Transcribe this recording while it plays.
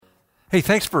Hey,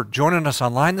 thanks for joining us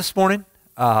online this morning.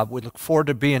 We look forward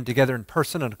to being together in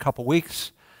person in a couple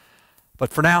weeks.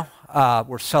 But for now,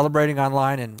 we're celebrating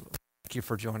online, and thank you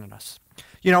for joining us.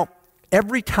 You know,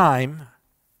 every time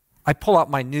I pull out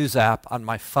my news app on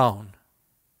my phone,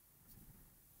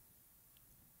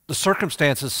 the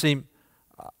circumstances seem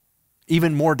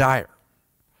even more dire.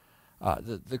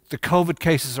 The COVID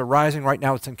cases are rising. Right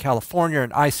now it's in California,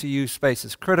 and ICU space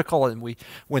is critical, and we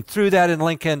went through that in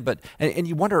Lincoln. And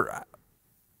you wonder,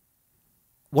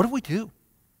 what do we do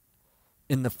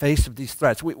in the face of these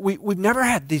threats? We've never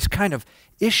had these kind of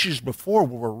issues before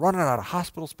where we're running out of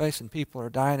hospital space and people are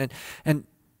dying. And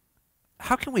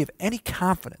how can we have any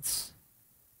confidence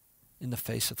in the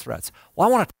face of threats? Well,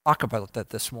 I want to talk about that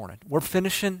this morning. We're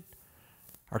finishing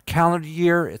our calendar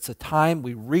year. It's a time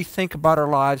we rethink about our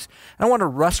lives. And I want to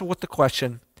wrestle with the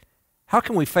question, how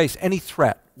can we face any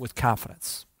threat with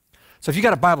confidence? So if you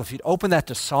got a Bible, if you'd open that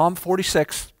to Psalm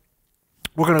 46,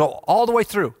 we're going to go all the way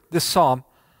through this psalm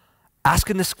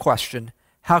asking this question,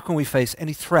 how can we face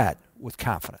any threat with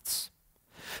confidence?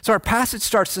 So our passage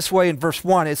starts this way in verse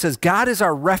 1. It says, God is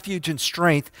our refuge and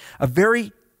strength, a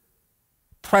very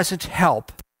present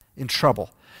help in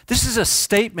trouble. This is a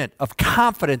statement of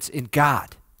confidence in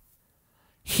God.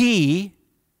 He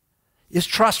is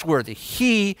trustworthy.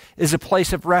 He is a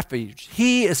place of refuge.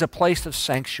 He is a place of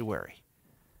sanctuary.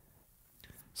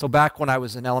 So back when I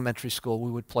was in elementary school, we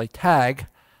would play tag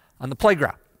on the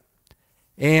playground.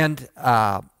 And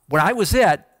when I was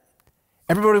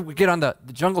everybody would get on the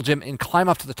jungle gym and climb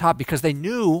up to the top because they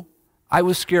knew I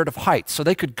was scared of heights. So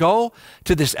they could go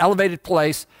to this elevated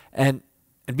place and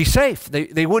be safe.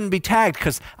 They wouldn't be tagged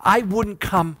because I wouldn't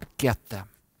come get them.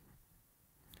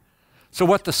 So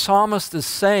what the psalmist is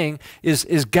saying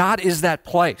is God is that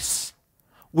place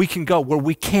we can go where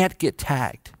we can't get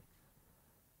tagged.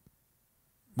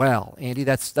 Well, Andy,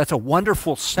 that's a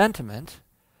wonderful sentiment,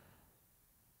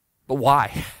 but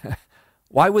why?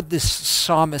 Why would this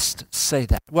psalmist say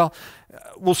that? Well,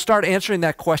 we'll start answering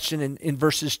that question in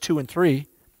verses 2 and 3.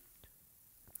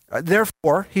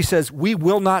 Therefore, he says, we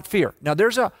will not fear. Now,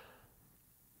 there's a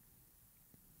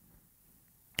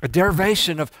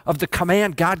derivation of the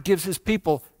command God gives his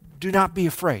people, do not be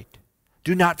afraid.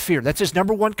 Do not fear. That's his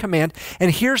number one command. And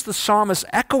here's the psalmist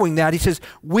echoing that. He says,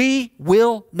 we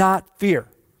will not fear.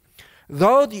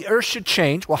 Though the earth should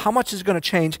change, well, how much is it going to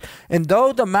change? And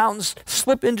though the mountains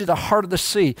slip into the heart of the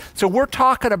sea. So we're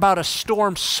talking about a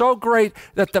storm so great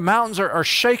that the mountains are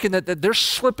shaking, that they're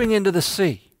slipping into the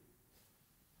sea.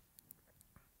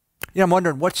 I'm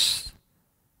wondering, what's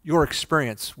your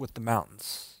experience with the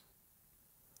mountains?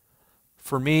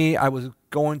 For me, I was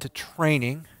going to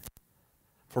training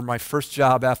for my first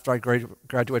job after I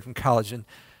graduated from college and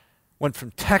went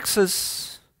from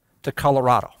Texas to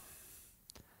Colorado.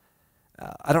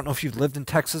 I don't know if you've lived in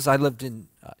Texas. I lived in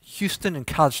Houston and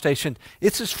College Station.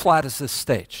 It's as flat as this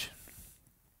stage.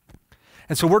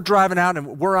 And so we're driving out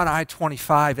and we're on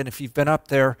I-25, and if you've been up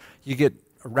there, you get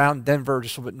around Denver,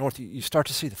 just a little bit north, you start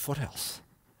to see the foothills.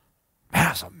 Man,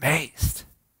 I was amazed.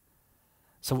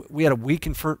 So we had a week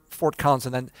in Fort Collins,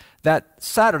 and then that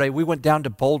Saturday we went down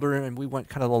to Boulder, and we went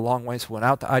kind of the long ways. We went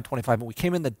out to I-25, and we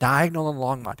came in the diagonal and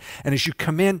Longmont. And as you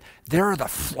come in, there are the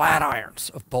flat irons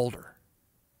of Boulder.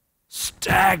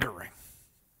 Staggering.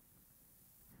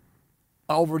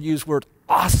 Overused word,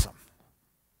 awesome.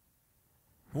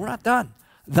 We're not done.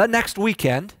 The next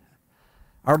weekend,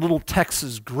 our little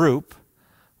Texas group,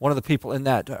 one of the people in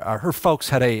that, her folks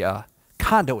had a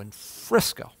condo in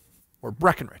Frisco, or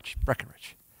Breckenridge.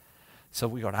 So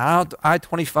we go down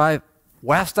I-25,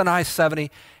 west on I-70,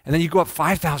 and then you go up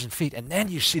 5,000 feet, and then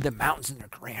you see the mountains in their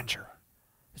grandeur.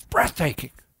 It's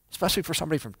breathtaking, especially for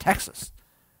somebody from Texas.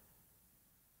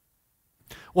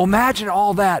 Well, imagine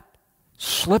all that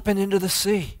slipping into the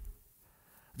sea.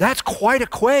 That's quite a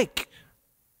quake.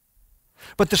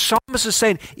 But the psalmist is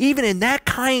saying, even in that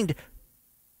kind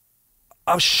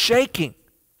of shaking,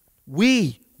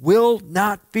 we will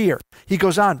not fear. He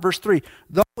goes on, verse 3,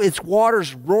 though its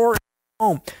waters roar and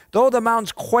foam, though the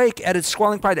mountains quake at its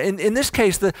swelling pride. In this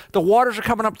case, the waters are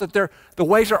coming up, that the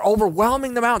waves are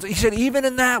overwhelming the mountains. He said, even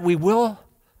in that, we will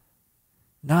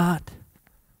not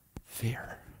fear.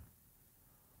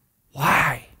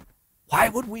 Why? Why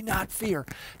would we not fear?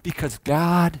 Because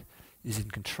God is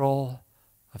in control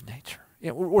of nature.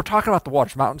 We're talking about the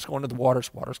waters, mountains going to the waters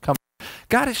coming.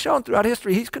 God has shown throughout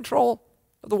history he's control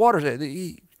of the waters.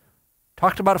 He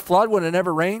talked about a flood when it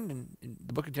never rained in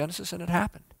the book of Genesis, and it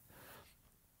happened.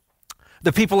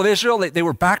 The people of Israel, they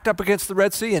were backed up against the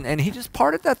Red Sea, and he just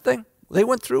parted that thing. They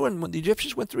went through, and when the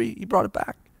Egyptians went through, he brought it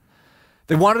back.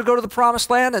 They wanted to go to the promised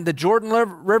land, and the Jordan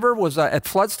River was at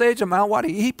flood stage on Mount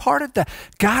Wadi. He parted that.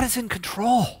 God is in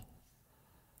control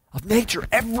of nature,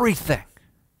 everything.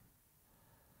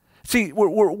 See,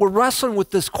 we're wrestling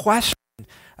with this question.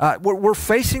 We're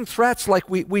facing threats like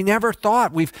we never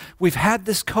thought. We've had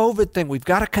this COVID thing. We've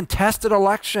got a contested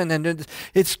election, and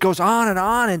it goes on and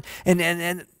on.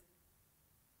 And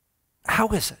how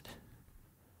is it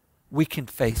we can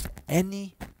face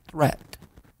any threat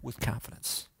with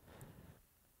confidence?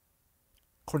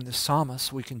 According to the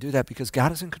psalmist, we can do that because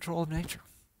God is in control of nature.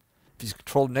 If he's in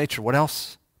control of nature, what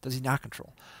else does he not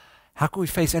control? How can we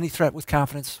face any threat with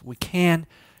confidence? We can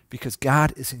because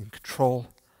God is in control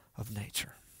of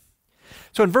nature.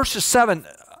 So in verses 7,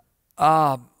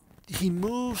 the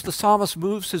psalmist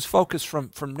moves his focus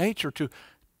from nature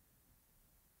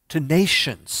to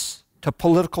nations, to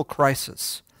political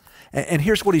crisis. And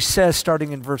here's what he says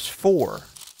starting in verse 4.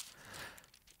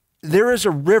 There is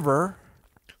a river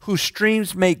whose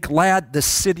streams make glad the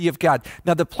city of God.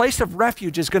 Now the place of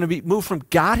refuge is going to be moved from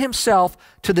God himself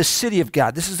to the city of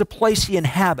God. This is the place he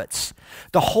inhabits,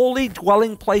 the holy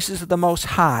dwelling places of the Most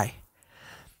High.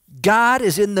 God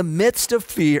is in the midst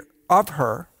of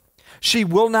her. She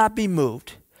will not be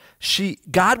moved.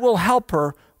 God will help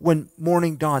her when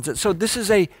morning dawns. So this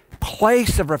is a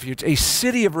place of refuge, a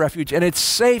city of refuge, and it's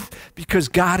safe because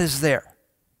God is there.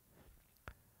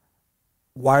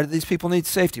 Why do these people need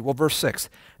safety? Well, verse 6,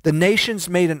 the nations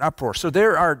made an uproar. So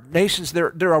there are nations,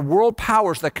 there are world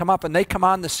powers that come up and they come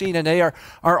on the scene and they are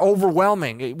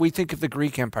overwhelming. We think of the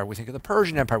Greek Empire, we think of the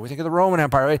Persian Empire, we think of the Roman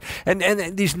Empire, right?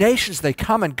 And these nations, they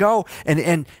come and go.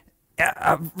 And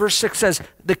verse 6 says,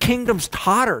 the kingdoms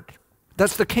tottered.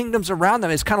 That's the kingdoms around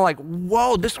them. It's kind of like,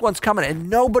 whoa, this one's coming and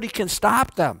nobody can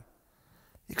stop them.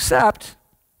 Except,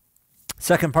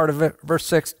 second part of it, verse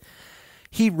 6,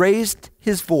 he raised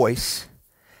his voice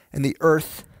and the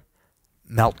earth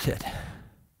melted.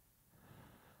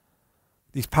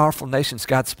 These powerful nations,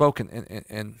 God spoke,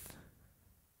 and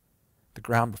the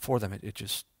ground before them, it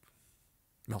just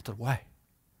melted away.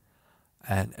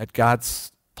 And at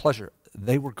God's pleasure,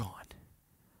 they were gone.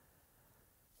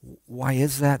 Why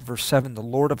is that? Verse 7, the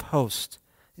Lord of hosts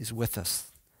is with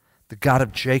us. The God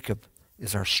of Jacob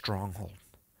is our stronghold.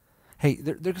 Hey,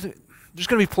 there's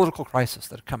going to be political crises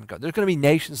that come and go. There's going to be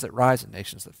nations that rise and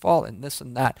nations that fall and this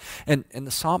and that. And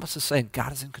the psalmist is saying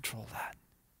God is in control of that.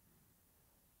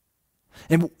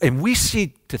 And we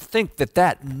see to think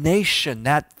that nation,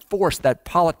 that force, that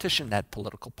politician, that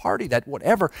political party, that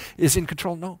whatever is in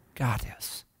control. No, God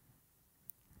is.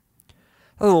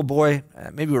 A little boy,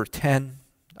 maybe we were 10.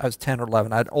 I was 10 or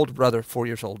 11. I had an older brother, 4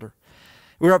 years older.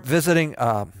 We were up visiting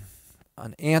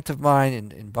an aunt of mine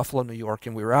in Buffalo, New York,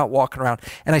 and we were out walking around,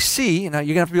 and I see, you're going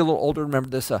to have to be a little older to remember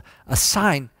this, a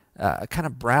sign, kind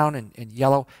of brown and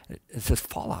yellow. It says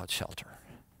Fallout Shelter.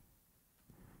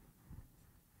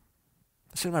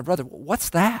 I said to my brother, what's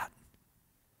that?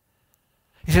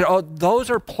 He said, oh, those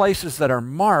are places that are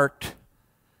marked,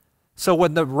 so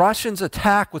when the Russians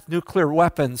attack with nuclear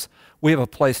weapons, we have a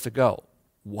place to go.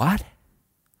 What?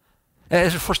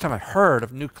 It's the first time I heard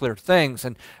of nuclear things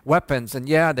and weapons, and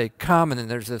yeah, they come and then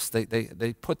there's this,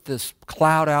 they put this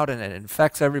cloud out and it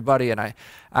infects everybody, and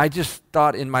I just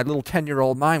thought in my little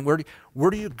 10-year-old mind, where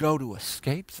do you go to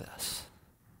escape this?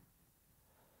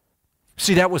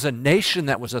 See, that was a nation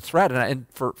that was a threat, and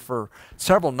for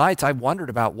several nights I wondered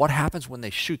about what happens when they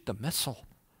shoot the missile.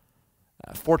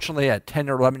 Fortunately, at 10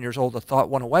 or 11 years old, the thought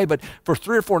went away, but for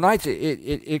 3 or 4 nights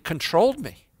it controlled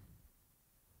me.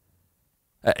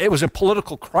 It was a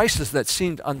political crisis that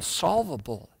seemed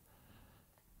unsolvable.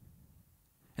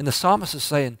 And the psalmist is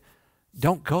saying,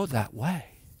 don't go that way.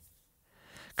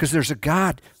 Because there's a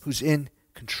God who's in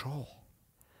control.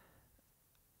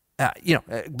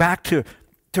 Back to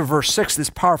verse 6,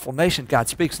 this powerful nation, God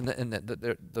speaks, and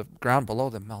the ground below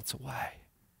them melts away.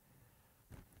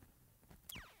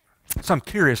 So I'm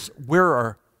curious,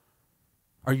 where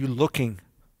are you looking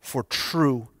for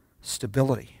true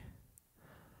stability?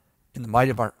 In the might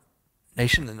of our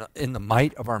nation, in the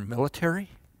might of our military?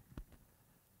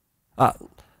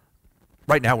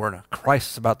 Right now we're in a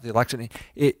crisis about the election.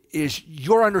 It is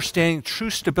your understanding true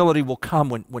stability will come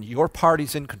when your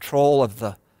party's in control of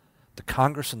the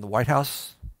Congress and the White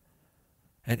House?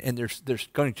 And there's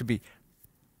going to be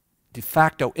de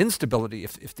facto instability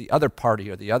if the other party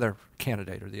or the other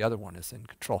candidate or the other one is in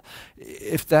control.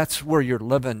 If that's where you're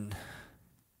living,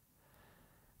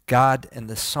 God and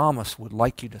the psalmist would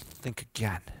like you to think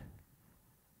again.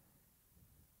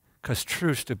 Because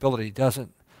true stability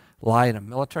doesn't lie in a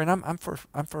military, and I'm for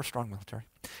a strong military.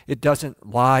 It doesn't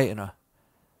lie in a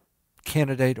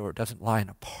candidate or it doesn't lie in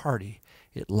a party.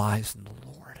 It lies in the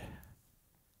Lord.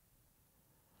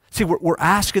 See, we're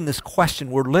asking this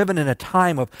question. We're living in a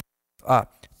time of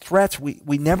threats we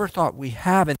never thought we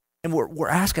have. And we're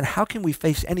asking, how can we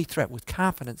face any threat with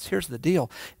confidence? Here's the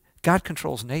deal. God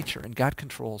controls nature, and God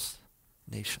controls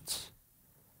nations.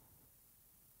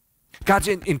 God's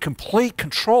in complete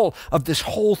control of this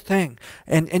whole thing.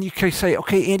 And you can say,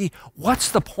 okay, Andy, what's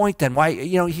the point then? Why,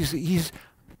 he's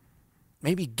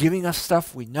maybe giving us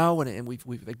stuff we know and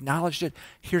we've acknowledged it.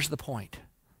 Here's the point.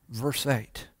 Verse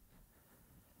 8.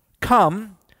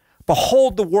 Come,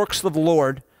 behold the works of the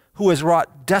Lord, who has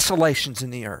wrought desolations in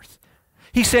the earth.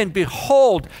 He's saying,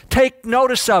 behold, take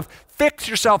notice of, fix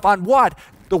yourself on what?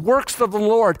 The works of the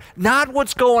Lord. Not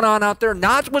what's going on out there,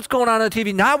 not what's going on the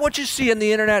TV, not what you see on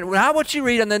the internet, not what you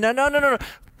read on the, no.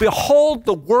 Behold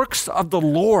the works of the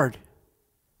Lord.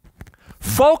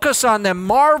 Focus on them,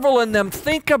 marvel in them,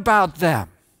 think about them.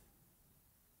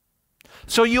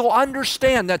 So you'll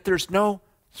understand that there's no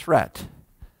threat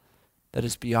that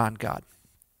is beyond God.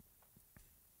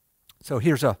 So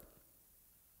here's a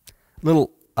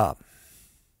little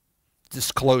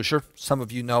disclosure. Some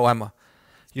of you know I'm a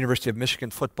University of Michigan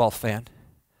football fan.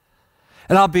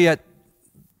 And I'll be at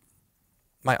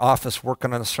my office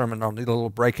working on a sermon. I'll need a little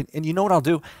break. And you know what I'll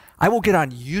do? I will get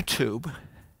on YouTube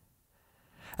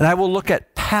and I will look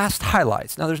at past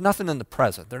highlights. Now, there's nothing in the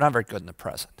present. They're not very good in the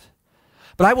present.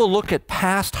 But I will look at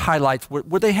past highlights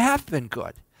where they have been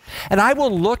good. And I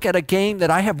will look at a game that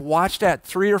I have watched at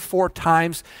 3 or 4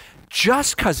 times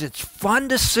just because it's fun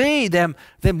to see them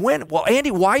win. Well,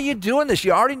 Andy, why are you doing this?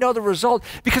 You already know the result.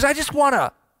 Because I just want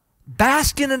to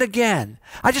bask in it again.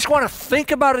 I just want to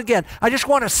think about it again. I just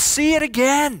want to see it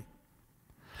again.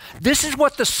 This is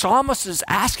what the psalmist is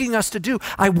asking us to do.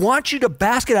 I want you to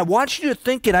bask in it. I want you to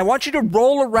think it. I want you to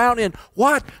roll around in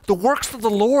what? The works of the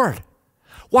Lord.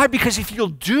 Why? Because if you'll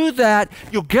do that,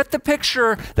 you'll get the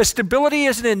picture. The stability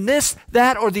isn't in this,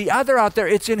 that, or the other out there.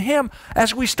 It's in Him.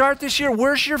 As we start this year,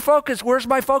 where's your focus? Where's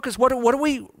my focus? What are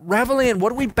we reveling in?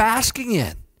 What are we basking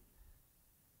in?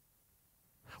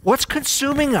 What's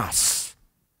consuming us?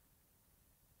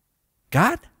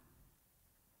 God?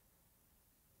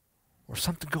 Or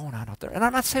something going on out there? And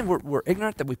I'm not saying we're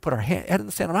ignorant, that we put our head in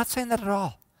the sand. I'm not saying that at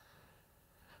all.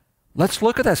 Let's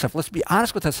look at that stuff. Let's be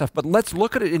honest with that stuff, but let's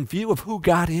look at it in view of who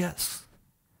God is.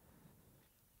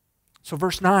 So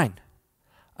verse 9,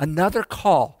 another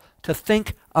call to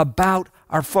think about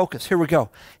our focus. Here we go.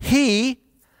 He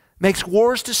makes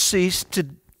wars to cease to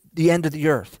the end of the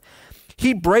earth.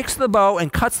 He breaks the bow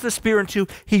and cuts the spear in two.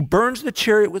 He burns the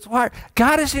chariot with fire.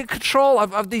 God is in control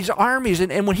of these armies,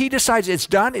 and when He decides it's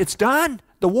done, it's done.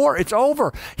 The war, it's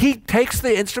over. He takes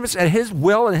the instruments at His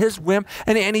will and His whim,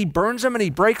 and He burns them and He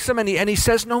breaks them and He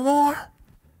says no more.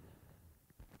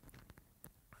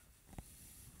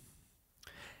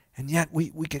 And yet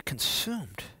we get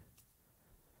consumed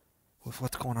with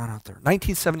what's going on out there.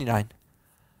 1979,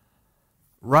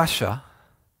 Russia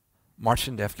marched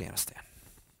into Afghanistan.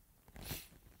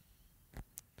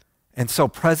 And so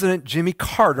President Jimmy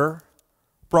Carter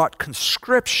brought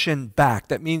conscription back.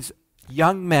 That means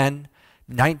young men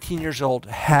 19 years old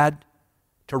had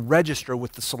to register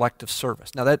with the Selective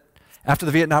Service. Now that after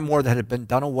the Vietnam War, that had been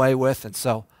done away with, and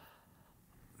so,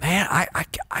 man, I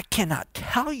cannot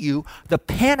tell you the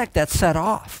panic that set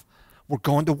off. We're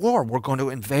going to war. We're going to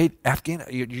invade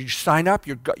Afghanistan. You sign up.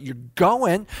 You're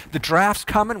going. The draft's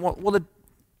coming.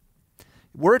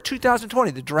 We're at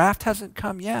 2020. The draft hasn't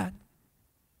come yet.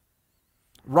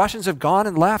 Russians have gone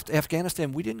and left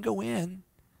Afghanistan. We didn't go in.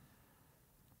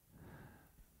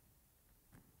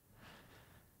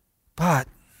 But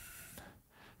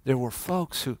there were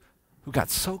folks who got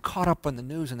so caught up on the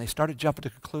news and they started jumping to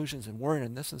conclusions and worrying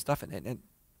and this and stuff, and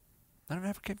none of it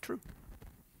ever came true.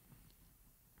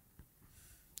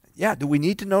 Yeah, do we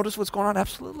need to notice what's going on?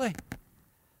 Absolutely.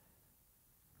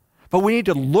 But we need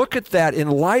to look at that in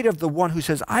light of the one who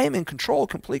says, I am in control,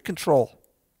 complete control.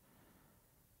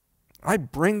 I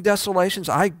bring desolations,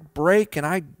 I break and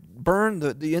I burn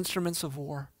the instruments of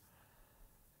war.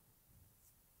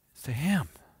 It's to Him.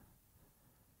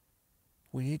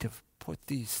 We need to put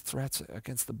these threats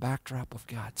against the backdrop of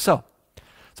God. So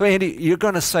Andy, you're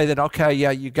going to say that, okay,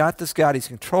 yeah, you got this God. He's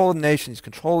controlling the nation. He's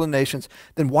controlling the nations.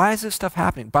 Then why is this stuff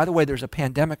happening? By the way, there's a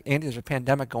pandemic. Andy, there's a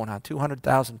pandemic going on,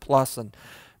 200,000 plus and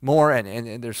more,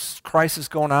 and there's crisis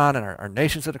going on, and our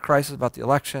nation's at a crisis about the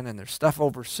election, and there's stuff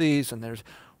overseas, and there's,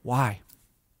 why?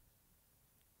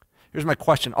 Here's my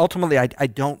question. Ultimately, I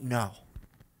don't know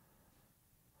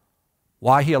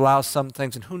why He allows some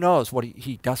things, and who knows what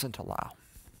he doesn't allow.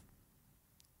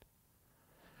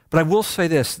 But I will say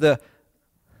this, the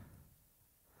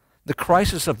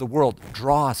crisis of the world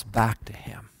draws back to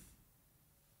Him.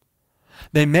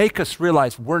 They make us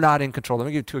realize we're not in control. Let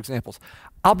me give you two examples.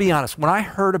 I'll be honest, when I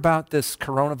heard about this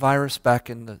coronavirus back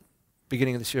in the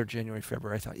beginning of this year, January,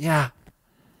 February, I thought, yeah,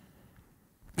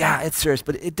 it's serious,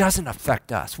 but it doesn't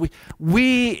affect us.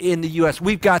 We in the U.S.,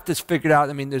 we've got this figured out.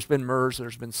 I mean, there's been MERS,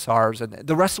 there's been SARS, and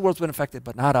the rest of the world's been affected,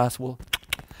 but not us.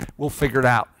 We'll figure it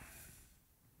out.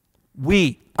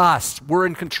 We're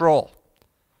in control.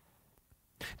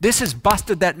 This has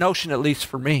busted that notion, at least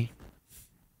for me.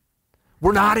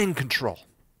 We're not in control.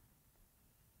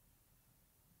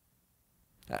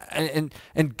 And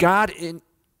God, in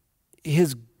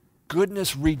His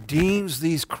goodness, redeems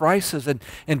these crises and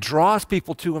draws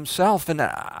people to Himself. And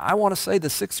I want to say the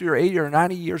 60 or 80 or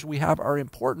 90 years we have are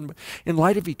important, but in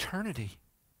light of eternity,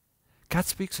 God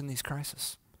speaks in these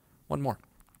crises. One more.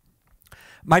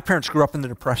 My parents grew up in the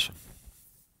Depression.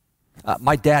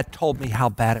 My dad told me how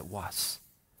bad it was.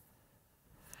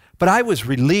 But I was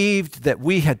relieved that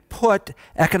we had put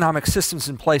economic systems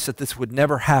in place that this would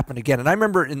never happen again. And I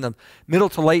remember in the middle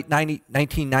to late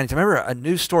 1990s, I remember a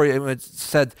news story that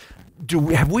said,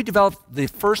 have we developed the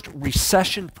first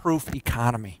recession-proof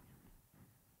economy?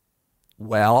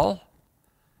 Well,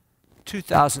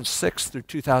 2006 through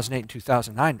 2008 and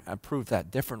 2009 proved that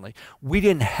differently. We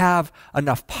didn't have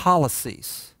enough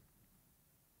policies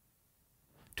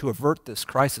to avert this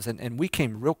crisis, and we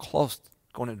came real close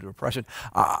going into depression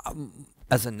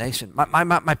as a nation.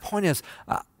 My point is,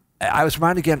 I was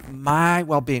reminded again, my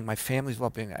well-being, my family's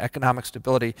well-being, economic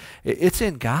stability, it's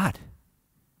in God.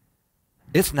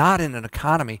 It's not in an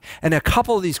economy. And a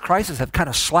couple of these crises have kind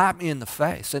of slapped me in the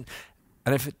face. And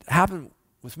if it happened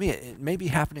with me, it may be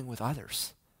happening with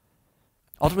others.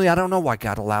 Ultimately, I don't know why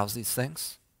God allows these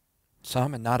things,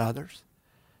 some and not others.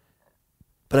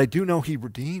 But I do know He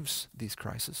redeems these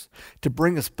crises to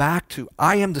bring us back to,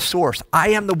 I am the source. I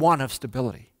am the one of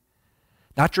stability.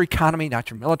 Not your economy, not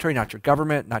your military, not your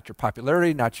government, not your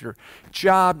popularity, not your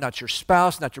job, not your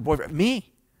spouse, not your boyfriend,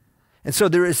 me. And so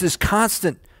there is this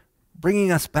constant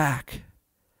bringing us back.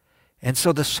 And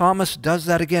so the psalmist does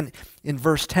that again in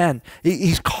verse 10.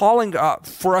 He's calling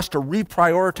for us to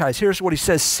reprioritize. Here's what he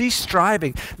says, cease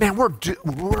striving. Man, we're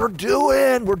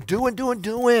doing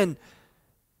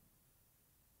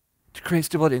to create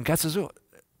stability. And God says, oh,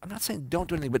 I'm not saying don't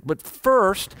do anything, but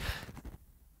first,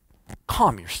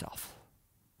 calm yourself.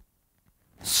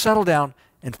 Settle down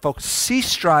and focus. Cease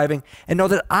striving and know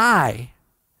that I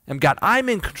am God. I'm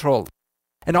in control.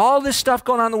 And all this stuff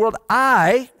going on in the world,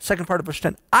 second part of verse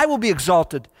 10, I will be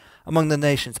exalted among the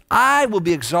nations. I will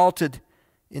be exalted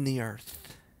in the earth.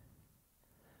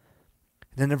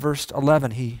 And then in verse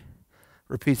 11, he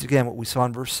repeats again what we saw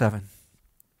in verse 7.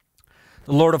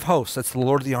 The Lord of hosts, that's the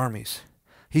Lord of the armies.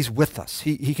 He's with us.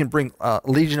 He can bring a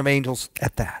legion of angels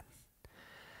at that.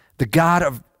 The God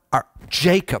of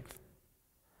Jacob,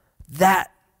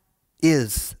 that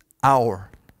is our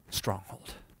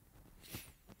stronghold.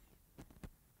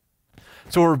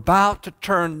 So we're about to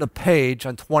turn the page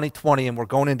on 2020 and we're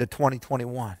going into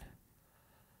 2021.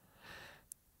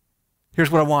 Here's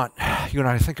what I want you and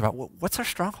I to think about. What's our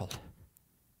stronghold?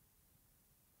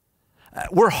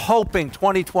 We're hoping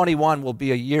 2021 will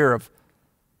be a year of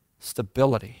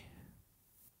stability.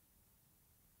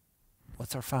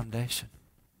 What's our foundation?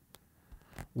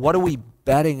 What are we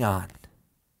betting on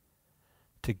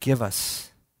to give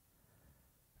us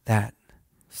that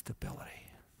stability?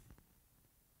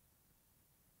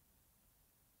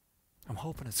 I'm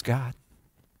hoping it's God.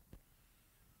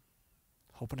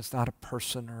 Hoping it's not a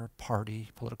person or a party,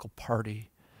 political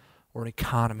party, or an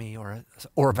economy, or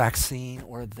a vaccine,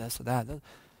 or this or that.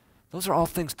 Those are all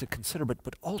things to consider,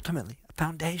 but ultimately, a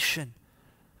foundation.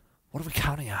 What are we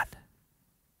counting on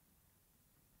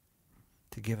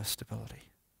to give us stability?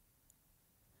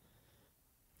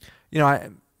 You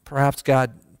know, perhaps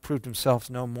God proved Himself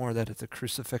no more that at the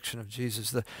crucifixion of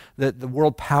Jesus, the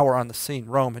world power on the scene,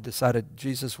 Rome, had decided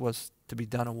Jesus was to be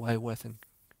done away with, and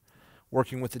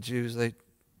working with the Jews, they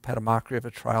had a mockery of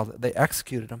a trial. They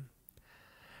executed Him.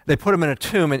 They put Him in a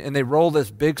tomb, and they rolled this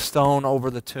big stone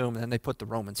over the tomb, and then they put the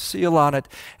Roman seal on it,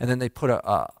 and then they put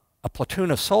a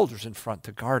platoon of soldiers in front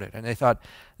to guard it. And they thought,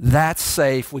 that's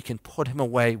safe, we can put Him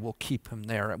away, we'll keep Him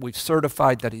there. We've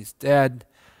certified that He's dead.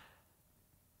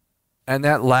 And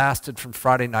that lasted from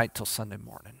Friday night till Sunday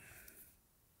morning.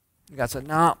 And God said,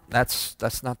 no, that's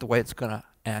not the way it's going to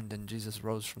end, and Jesus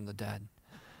rose from the dead.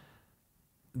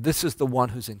 This is the one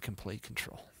who's in complete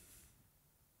control.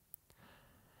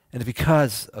 And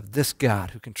because of this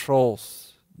God who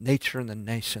controls nature and the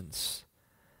nations,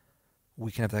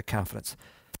 we can have that confidence.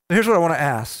 Here's what I want to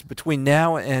ask. Between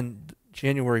now and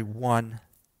January 1,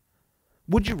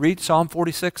 would you read Psalm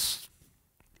 46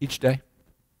 each day?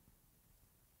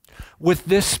 With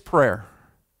this prayer,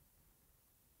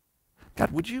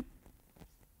 God, would you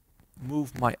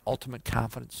move my ultimate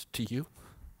confidence to you?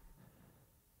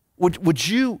 Would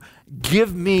you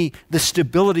give me the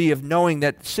stability of knowing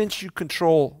that since you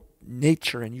control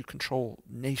nature and you control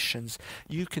nations,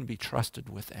 you can be trusted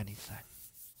with anything?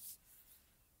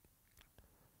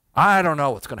 I don't know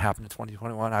what's going to happen in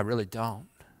 2021. I really don't.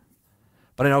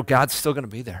 But I know God's still going to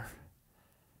be there.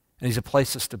 And he's a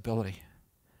place of stability.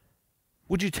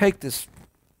 Would you take this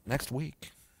next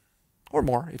week, or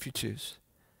more if you choose,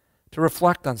 to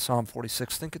reflect on Psalm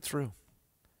 46, think it through.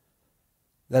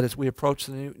 That as we approach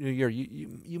the new year,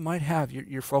 you might have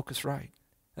your focus right.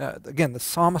 Again, the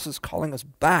psalmist is calling us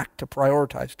back to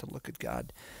prioritize, to look at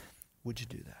God. Would you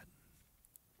do that?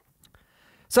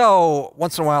 So,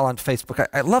 once in a while on Facebook,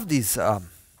 I love these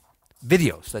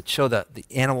videos that show the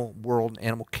animal world,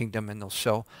 animal kingdom, and they'll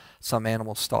show some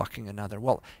animal stalking another.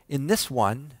 Well, in this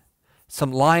one,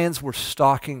 some lions were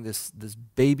stalking this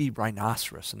baby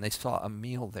rhinoceros, and they saw a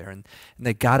meal there, and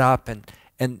they got up, and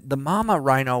the mama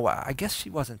rhino, I guess she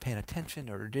wasn't paying attention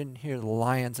or didn't hear the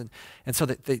lions, and so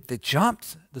they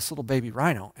jumped this little baby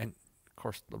rhino, and of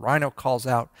course the rhino calls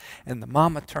out, and the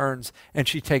mama turns, and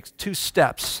she takes 2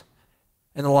 steps,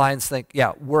 and the lions think,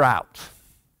 yeah, we're out.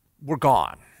 We're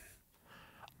gone.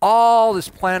 All this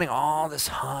planning, all this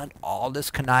hunt, all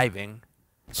this conniving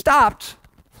stopped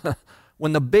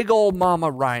when the big old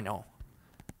mama rhino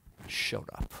showed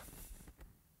up.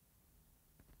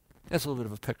 That's a little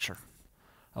bit of a picture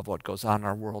of what goes on in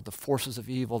our world. The forces of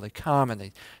evil, they come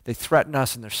and they threaten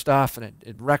us and their stuff, and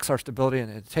it wrecks our stability,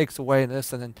 and it takes away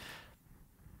this, and then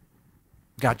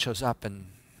God shows up and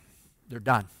they're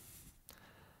done.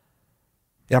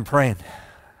 Yeah, I'm praying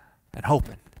and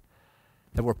hoping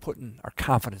that we're putting our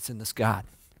confidence in this God.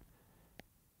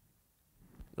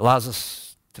 It allows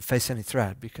us to face any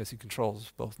threat because he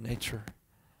controls both nature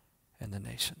and the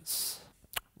nations.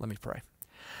 Let me pray.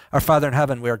 Our Father in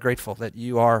heaven, we are grateful that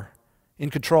you are in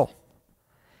control.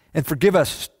 And forgive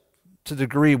us to the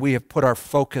degree we have put our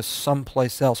focus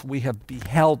someplace else. We have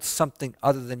beheld something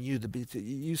other than you.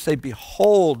 You say,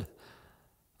 behold,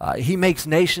 he makes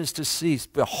nations to cease.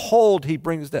 Behold, he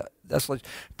brings desolation.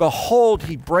 Behold,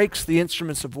 he breaks the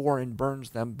instruments of war and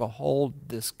burns them. Behold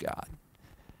this God.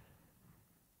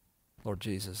 Lord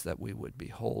Jesus, that we would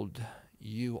behold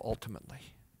you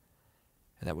ultimately,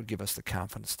 and that would give us the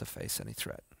confidence to face any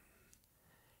threat.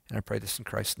 And I pray this in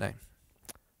Christ's name.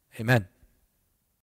 Amen.